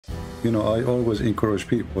You know, I always encourage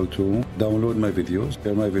people to download my videos,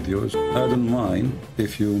 share my videos. I don't mind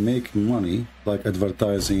if you make money, like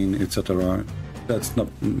advertising, etc. That's not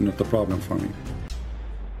the problem for me.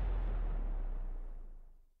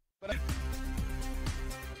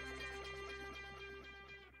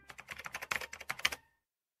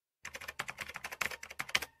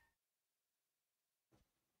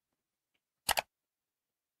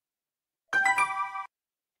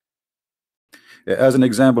 As an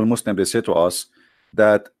example, Muslims, they say to us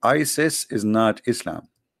that ISIS is not Islam.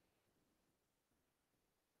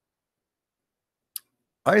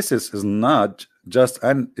 ISIS is not just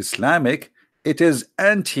un-Islamic, it is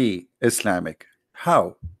anti-Islamic.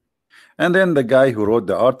 How? And then the guy who wrote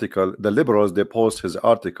the article, the liberals, they post his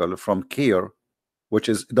article from CAIR, which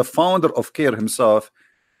is the founder of CAIR himself.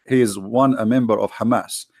 He is a member of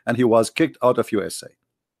Hamas, and he was kicked out of USA.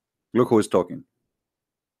 Look who is talking.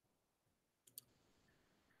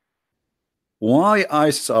 Why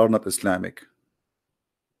ISIS are not Islamic?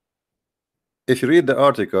 If you read the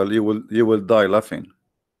article, you will die laughing.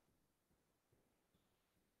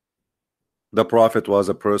 The Prophet was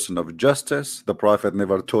a person of justice. The Prophet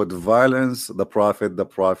never taught violence. The Prophet.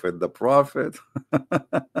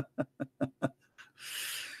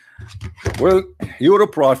 Well, you're a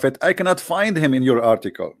prophet. I cannot find him in your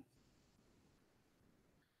article.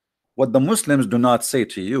 What the Muslims do not say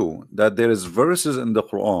to you, that there is verses in the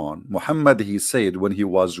Quran. Muhammad, he said when he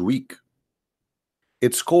was weak,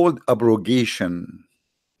 it's called abrogation,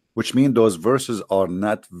 which means those verses are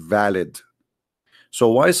not valid. So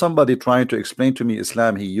why somebody trying to explain to me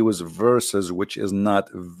Islam, he used verses which is not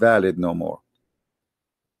valid no more?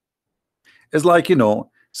 It's like, you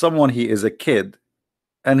know, someone, he is a kid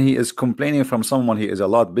and he is complaining from someone he is a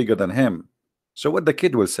lot bigger than him. So what the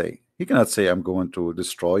kid will say, he cannot say I'm going to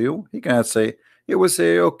destroy you. He cannot say, he will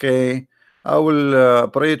say, okay, I will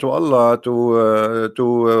pray to Allah to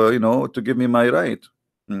you know, to give me my right.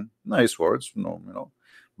 Nice words, no, you know,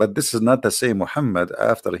 but this is not the same Muhammad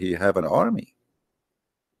after he have an army.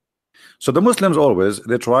 So the Muslims always,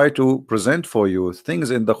 they try to present for you things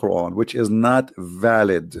in the Quran which is not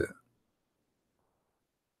valid.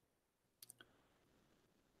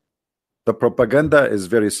 The propaganda is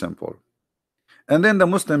very simple. And then the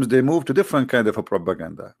Muslims, they move to different kind of a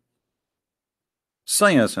propaganda.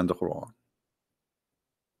 Science in the Quran.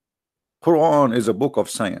 Quran is a book of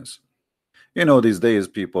science. You know, these days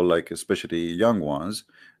people, like especially young ones,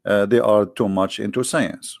 they are too much into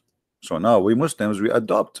science. So now we Muslims, we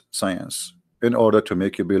adopt science in order to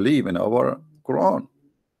make you believe in our Quran.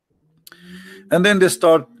 And then they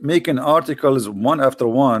start making articles one after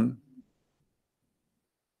one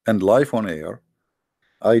and live on air.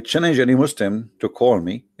 I challenge any Muslim to call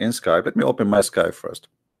me in Skype. Let me open my Skype first.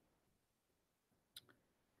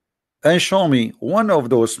 And show me one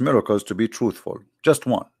of those miracles to be truthful. Just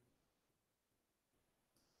one.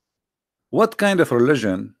 What kind of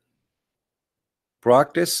religion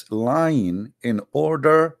practice lying in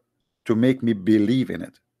order to make me believe in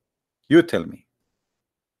it? You tell me.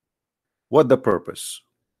 What the purpose?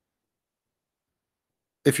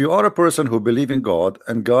 If you are a person who believe in God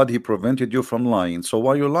and God, he prevented you from lying, so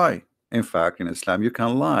why you lie? In fact, in Islam you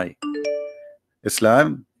can lie.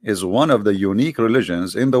 Islam is one of the unique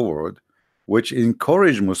religions in the world which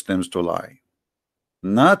encourage Muslims to lie,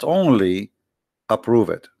 not only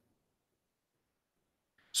approve it.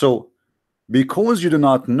 So because you do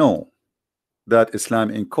not know that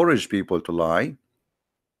Islam encouraged people to lie,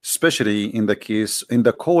 especially in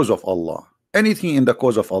the cause of Allah, anything in the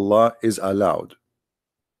cause of Allah is allowed.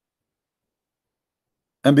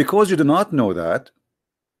 And because you do not know that,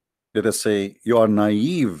 let us say you are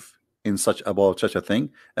naive in about such a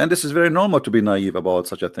thing, and this is very normal to be naive about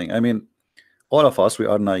such a thing. I mean, all of us, we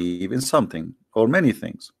are naive in something or many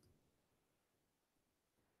things.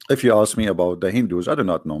 If you ask me about the Hindus, I do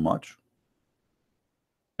not know much.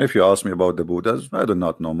 If you ask me about the Buddhas, I do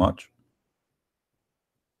not know much.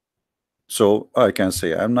 So I can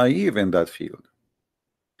say I'm naive in that field.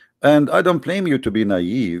 And I don't blame you to be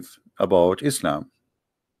naive about Islam,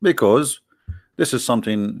 because this is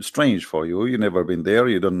something strange for you. You've never been there,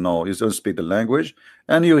 you don't know, you don't speak the language,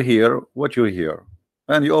 and you hear what you hear.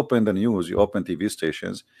 And you open the news, you open TV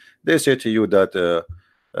stations, they say to you that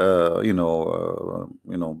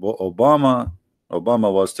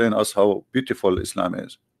Obama was telling us how beautiful Islam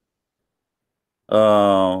is.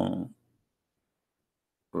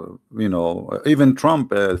 You know, even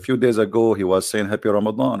Trump a few days ago, he was saying happy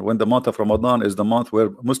Ramadan, when the month of Ramadan is the month where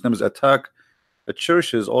Muslims attack the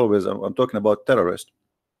churches. Always, I'm talking about terrorists.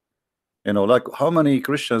 You know, like how many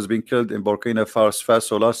Christians being killed in Burkina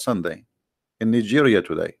Faso last Sunday, in Nigeria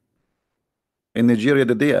today. in Nigeria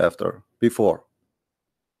the day after, before,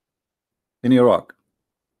 in Iraq,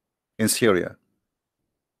 in Syria,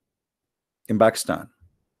 in Pakistan.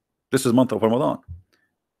 This is month of Ramadan.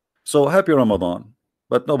 So happy Ramadan,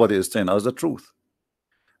 but nobody is telling us the truth,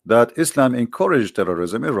 that Islam encouraged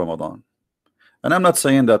terrorism in Ramadan. And I'm not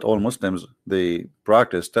saying that all Muslims they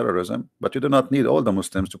practice terrorism, but you do not need all the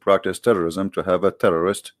Muslims to practice terrorism to have a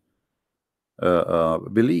terrorist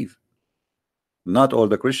belief. Not all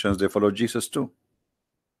the Christians they follow Jesus too.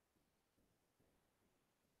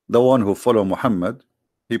 The one who follow Muhammad,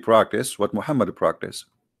 he practiced what Muhammad practiced.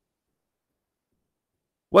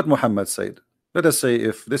 What Muhammad said. Let us say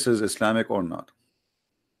if this is Islamic or not.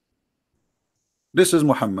 This is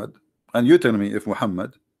Muhammad, and you tell me if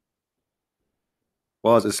Muhammad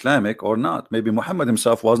was Islamic or not. Maybe Muhammad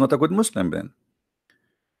himself was not a good Muslim then.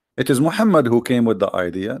 It is Muhammad who came with the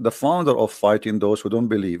idea, the founder of fighting those who don't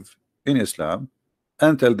believe in Islam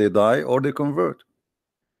until they die or they convert.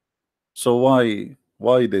 So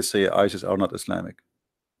why they say ISIS are not Islamic?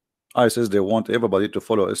 ISIS, they want everybody to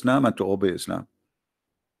follow Islam and to obey Islam.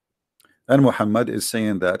 And Muhammad is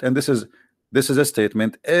saying that, and this is a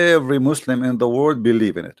statement every Muslim in the world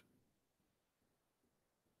believe in it.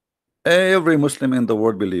 Every Muslim in the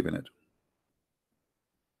world believe in it.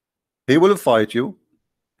 He will fight you,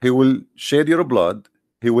 he will shed your blood,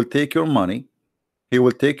 he will take your money, he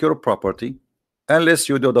will take your property, unless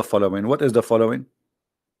you do the following. What is the following?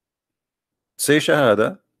 Say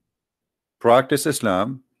Shahada, practice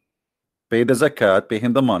Islam, pay the zakat, pay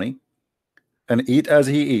him the money, and eat as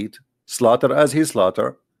he eat, slaughter as he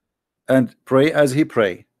slaughter, and pray as he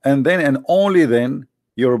pray. And then and only then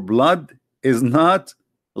your blood is not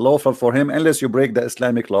lawful for him unless you break the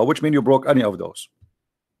Islamic law, which means you broke any of those.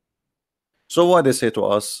 So why they say to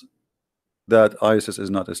us that ISIS is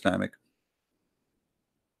not Islamic?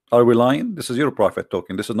 Are we lying? This is your prophet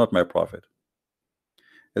talking. This is not my prophet.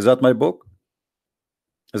 Is that my book?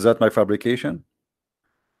 Is that my fabrication?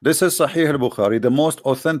 This is Sahih-al-Bukhari, the most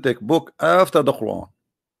authentic book after the Quran.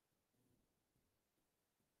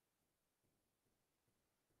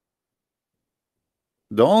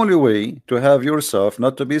 The only way to have yourself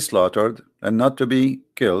not to be slaughtered and not to be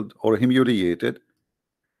killed or humiliated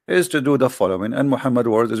is to do the following, and Muhammad's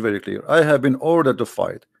word is very clear. I have been ordered to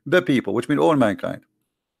fight the people, which means all mankind,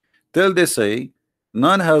 till they say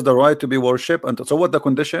none has the right to be worshipped. And so what the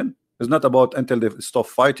condition is not about until they stop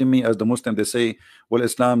fighting me. As the Muslim they say, well,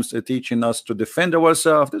 Islam's teaching us to defend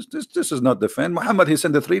ourselves. This is not defend. Muhammad, he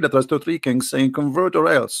sent the three letters to three kings saying convert or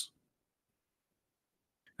else,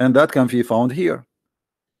 and that can be found here.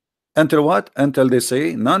 Until what? Until they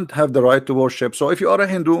say none have the right to worship. So if you are a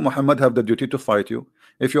Hindu, Muhammad have the duty to fight you.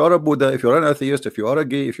 If you are a Buddha, if you are an atheist, if you are a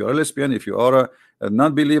gay, if you are a lesbian, if you are a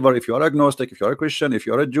non-believer, if you are agnostic, if you are a Christian, if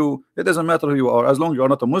you are a Jew, it doesn't matter who you are, as long as you are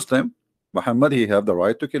not a Muslim, Muhammad, he have the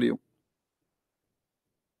right to kill you.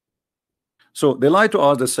 So they lie to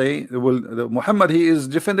us. They say, well, Muhammad, he is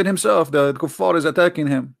defending himself, the kuffar is attacking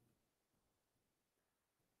him.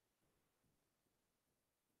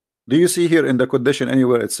 Do you see here in the condition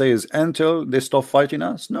anywhere it says until they stop fighting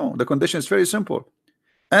us? No, the condition is very simple.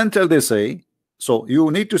 Until they say, so you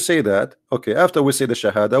need to say that, okay, after we say the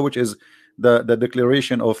Shahada, which is the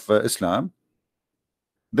declaration of Islam,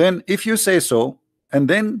 then if you say so, and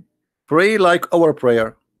then pray like our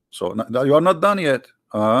prayer. So you are not done yet.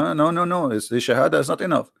 No, it's the Shahada is not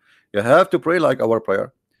enough. You have to pray like our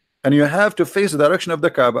prayer, and you have to face the direction of the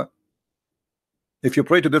Kaaba. If you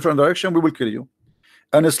pray to different direction, we will kill you.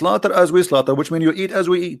 And slaughter as we slaughter, which means you eat as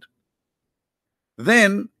we eat.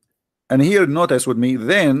 Then, and here notice with me,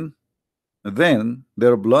 then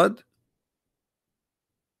their blood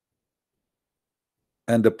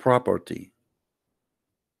and the property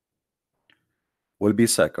will be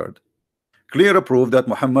sacred. Clear proof that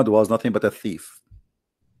Muhammad was nothing but a thief.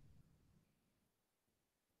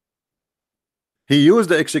 He used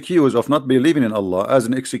the excuse of not believing in Allah as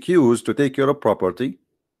an excuse to take your property,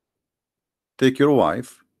 take your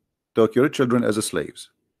wife, take your children as slaves.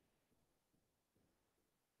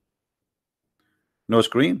 No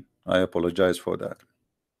screen? I apologize for that.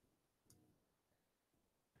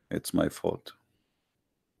 It's my fault.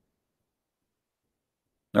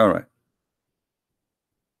 All right.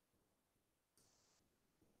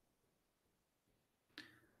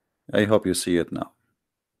 I hope you see it now.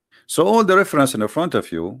 So all the reference in the front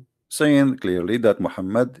of you saying clearly that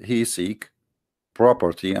Muhammad, he seek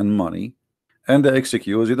property and money, and the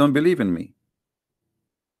excuse, you don't believe in me.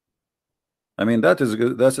 I mean, that's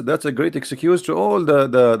a great excuse to all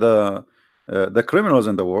the criminals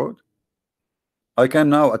in the world. I can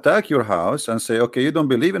now attack your house and say, okay, you don't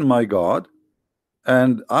believe in my God,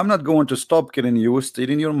 And I'm not going to stop killing you,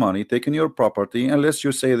 stealing your money, taking your property, unless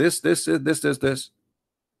you say this.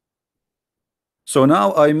 So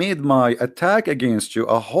now I made my attack against you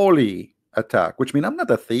a holy attack, which means I'm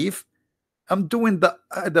not a thief. I'm doing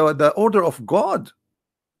the order of God.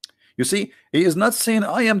 You see, he is not saying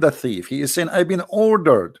I am the thief. He is saying I've been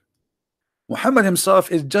ordered. Muhammad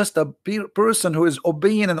himself is just a person who is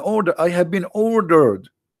obeying an order. I have been ordered.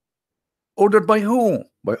 Ordered by who?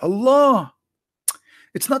 By Allah.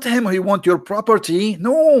 It's not him he want your property.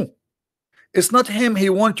 No. It's not him he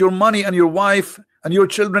want your money and your wife and your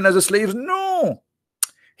children as a slaves. No.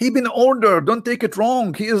 He been ordered. Don't take it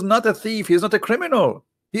wrong. He is not a thief. He is not a criminal.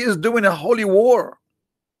 He is doing a holy war.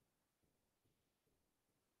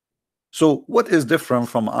 So what is different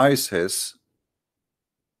from ISIS?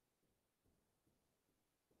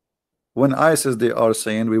 When ISIS, they are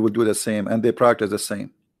saying we will do the same, and they practice the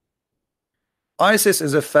same. ISIS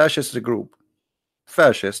is a fascist group,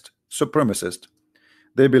 fascist, supremacist.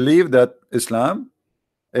 They believe that Islam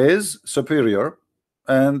is superior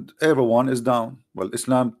and everyone is down. Well,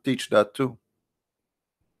 Islam teach that too.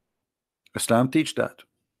 Islam teach that.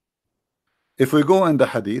 If we go in the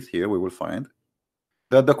hadith here, we will find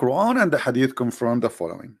that the Quran and the hadith confirm the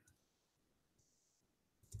following.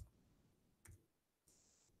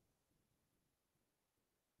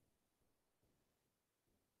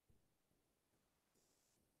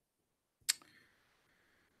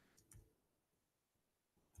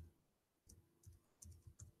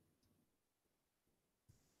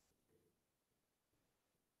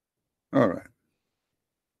 All right.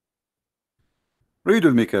 Read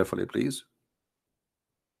with me carefully, please.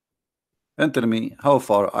 And tell me how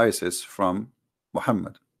far ISIS from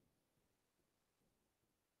Muhammad.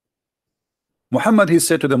 Muhammad, he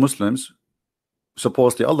said to the Muslims,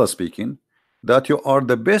 supposedly Allah speaking, that you are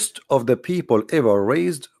the best of the people ever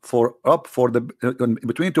raised up for the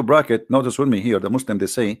between two bracket. Notice with me here, the Muslim, they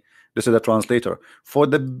say, this is a translator, for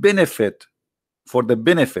the benefit.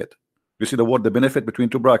 You see the word the benefit between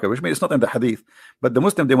two brackets, which means it's not in the hadith, but the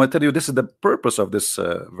Muslim, they want to tell you this is the purpose of this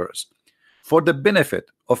verse, for the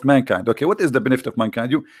benefit of mankind. Okay, what is the benefit of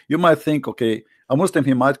mankind? You might think, okay, a Muslim,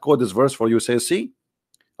 he might quote this verse for you, say, see,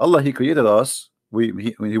 Allah, he created us,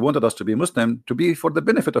 he wanted us to be Muslim to be for the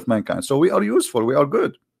benefit of mankind, so we are useful, we are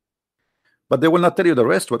good. But they will not tell you the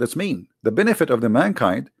rest, what it's mean. The benefit of the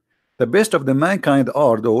mankind, the best of the mankind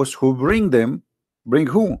are those who bring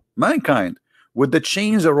who? Mankind, with the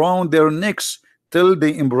chains around their necks till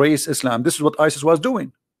they embrace Islam. This is what ISIS was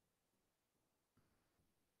doing.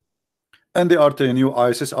 And they are telling you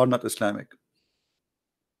ISIS are not Islamic.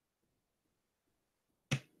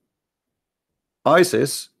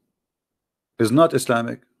 ISIS is not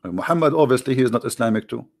Islamic. Muhammad, obviously, he is not Islamic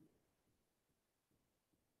too.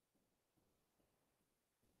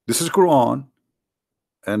 This is Quran,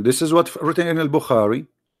 and this is what written in al-Bukhari,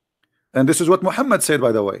 and this is what Muhammad said,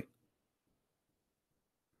 by the way.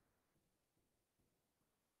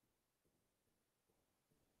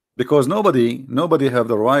 Because nobody have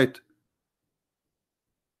the right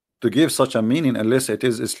to give such a meaning unless it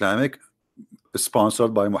is Islamic,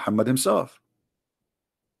 sponsored by Muhammad himself.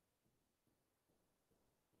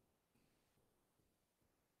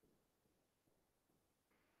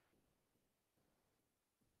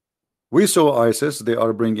 We saw ISIS, they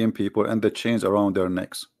are bringing people and the chains around their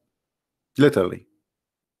necks, literally.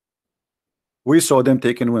 We saw them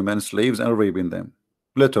taking women, slaves, and raping them,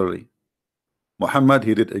 literally. Muhammad,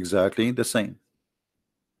 he did exactly the same.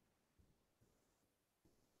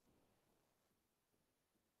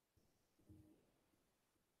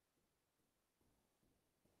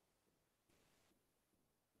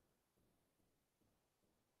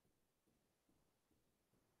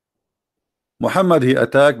 Muhammad, he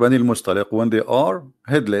attacked Bani al-Mustaliq when they are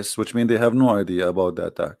headless, which means they have no idea about the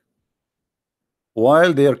attack.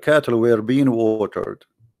 While their cattle were being watered,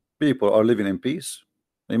 people are living in peace.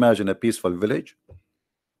 Imagine a peaceful village.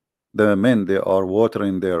 The men, they are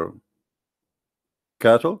watering their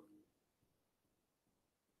cattle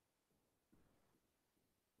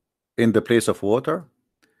in the place of water.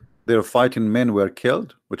 Their fighting men were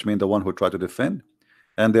killed, which means the one who tried to defend,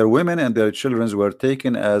 and their women and their children were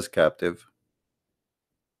taken as captive.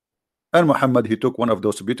 And Muhammad, he took one of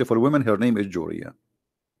those beautiful women. Her name is Juriya.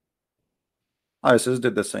 ISIS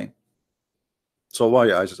did the same. So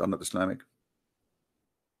why ISIS are not Islamic?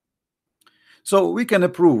 So we can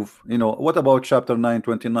approve, what about chapter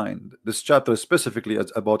 929? This chapter specifically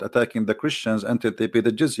is about attacking the Christians until they pay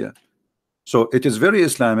the jizya. So it is very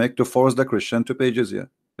Islamic to force the Christian to pay jizya.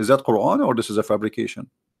 Is that Quran or this is a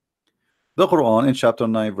fabrication? The Quran in chapter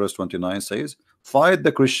 9 verse 29 says, fight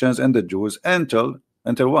the Christians and the Jews until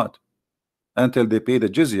what? until they pay the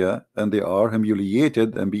jizya and they are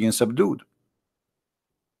humiliated and being subdued.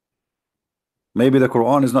 Maybe the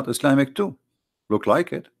Quran is not Islamic too. Look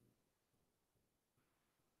like it.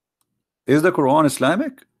 Is the Quran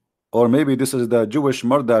Islamic? Or maybe this is the Jewish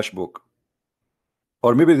Mardash book.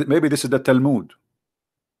 Or maybe this is the Talmud.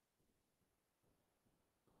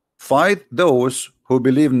 Fight those who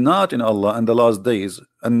believe not in Allah and the last days,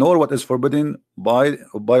 and nor what is forbidden by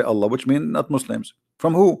Allah, which means not Muslims.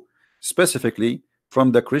 From who? Specifically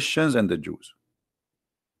from the Christians and the Jews.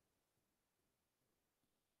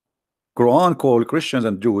 Quran called Christians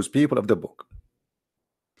and Jews people of the book.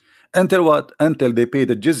 Until what? Until they pay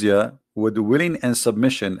the jizya with willing and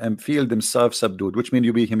submission and feel themselves subdued, which means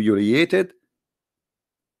you be humiliated,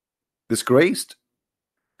 disgraced,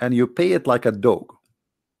 and you pay it like a dog.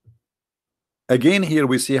 Again, here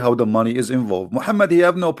we see how the money is involved. Muhammad, he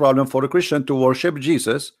have no problem for a Christian to worship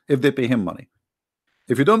Jesus if they pay him money.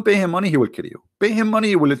 If you don't pay him money, he will kill you. Pay him money,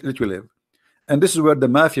 he will let you live. And this is where the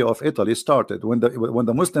mafia of Italy started. When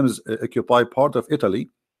the Muslims occupy part of Italy,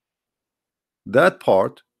 that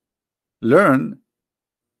part learn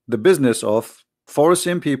the business of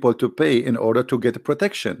forcing people to pay in order to get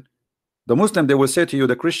protection. The Muslim, they will say to you,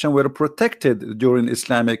 the Christian were protected during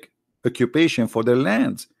Islamic occupation for their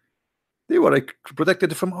lands. They were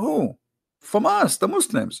protected from who? From us, the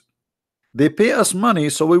Muslims. They pay us money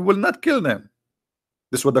so we will not kill them.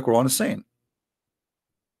 This is what the Quran is saying.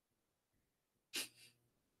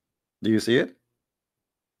 Do you see it?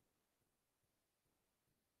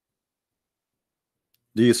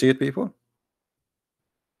 Do you see it, people?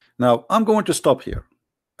 Now, I'm going to stop here.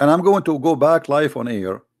 And I'm going to go back live on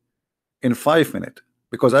air in 5 minutes.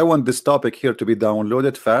 Because I want this topic here to be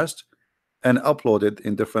downloaded fast and uploaded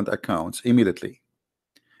in different accounts immediately.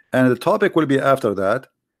 And the topic will be after that.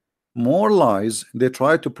 More lies they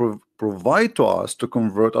try to provide to us to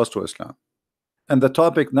convert us to Islam. And the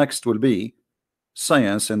topic next will be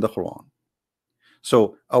science in the Quran.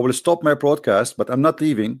 So I will stop my broadcast, but I'm not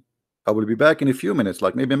leaving. I will be back in a few minutes,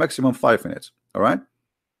 like maybe maximum 5 minutes. All right.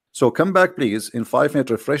 So come back, please. In 5 minutes,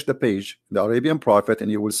 refresh the page, the Arabian Prophet, and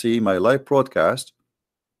you will see my live broadcast.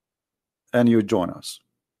 And you join us.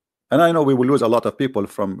 And I know we will lose a lot of people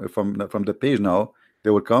from the page now. They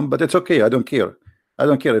will come, but it's okay. I don't care. I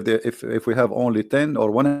don't care if we have only 10 or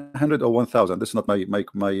 100 or 1,000. This is not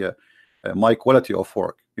my quality of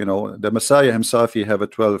work. You know, the Messiah himself, he have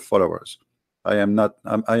 12 followers. I am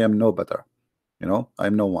no better. You know, I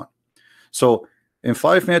am no one. So in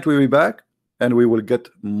 5 minutes we'll be back and we will get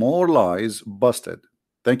more lies busted.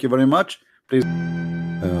 Thank you very much. Please.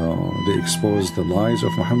 They expose the lies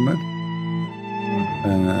of Muhammad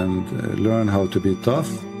and learn how to be tough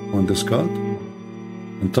on this cult.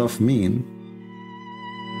 And tough mean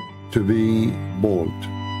to be bold,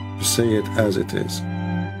 to say it as it is,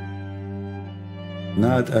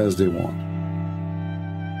 not as they want,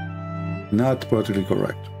 not politically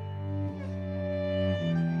correct.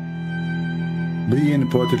 Being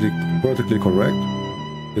politically correct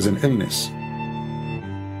is an illness,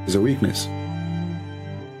 is a weakness.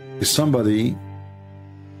 Is somebody,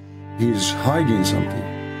 he's hiding something.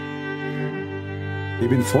 He's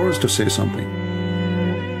been forced to say something.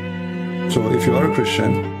 So if you are a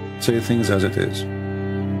Christian, say things as it is.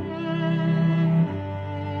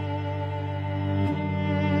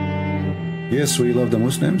 Yes, we love the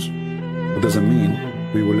Muslims, but doesn't mean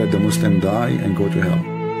we will let the Muslim die and go to hell.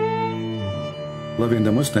 Loving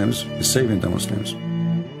the Muslims is saving the Muslims.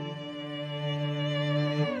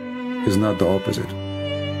 Is not the opposite.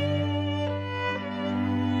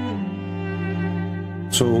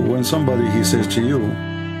 So when somebody he says to you,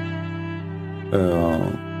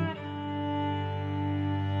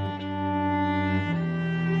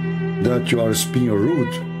 that you are being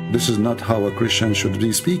rude, this is not how a Christian should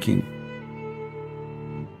be speaking.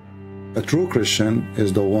 A true Christian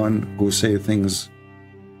is the one who say things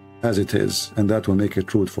as it is, and that will make it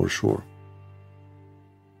truth for sure.